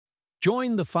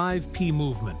Join the 5P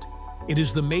movement. It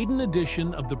is the maiden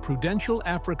edition of the Prudential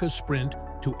Africa Sprint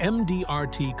to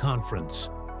Mdrt Conference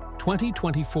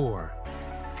 2024.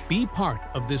 Be part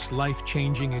of this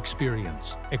life-changing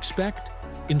experience. Expect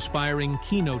inspiring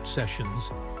keynote sessions,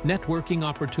 networking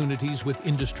opportunities with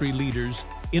industry leaders,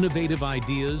 innovative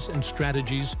ideas and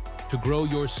strategies to grow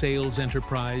your sales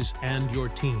enterprise and your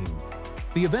team.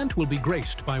 The event will be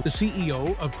graced by the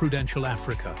CEO of Prudential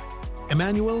Africa,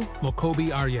 Emmanuel Mokobi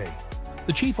Aryee,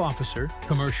 the Chief Officer,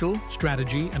 Commercial,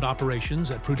 Strategy and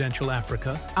Operations at Prudential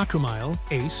Africa, Achumile,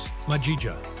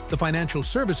 Majija, the Financial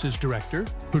Services Director,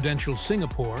 Prudential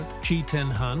Singapore, Chi Ten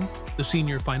Han, the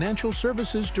Senior Financial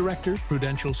Services Director,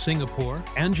 Prudential Singapore,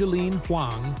 Angeline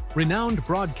Huang, renowned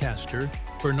broadcaster,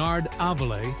 Bernard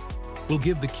Avle, will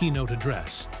give the keynote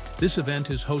address. This event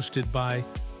is hosted by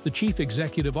the Chief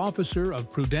Executive Officer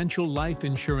of Prudential Life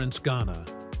Insurance Ghana,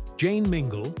 Jane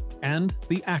Mingle, and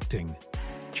the Acting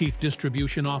Chief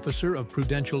Distribution Officer of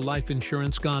Prudential Life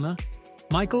Insurance Ghana,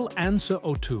 Michael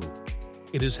Ansa-Otu.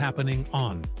 It is happening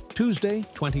on Tuesday,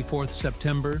 24th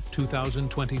September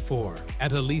 2024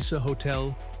 at Alisa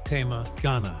Hotel, Tema,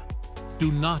 Ghana.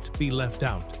 Do not be left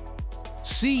out.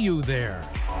 See you there!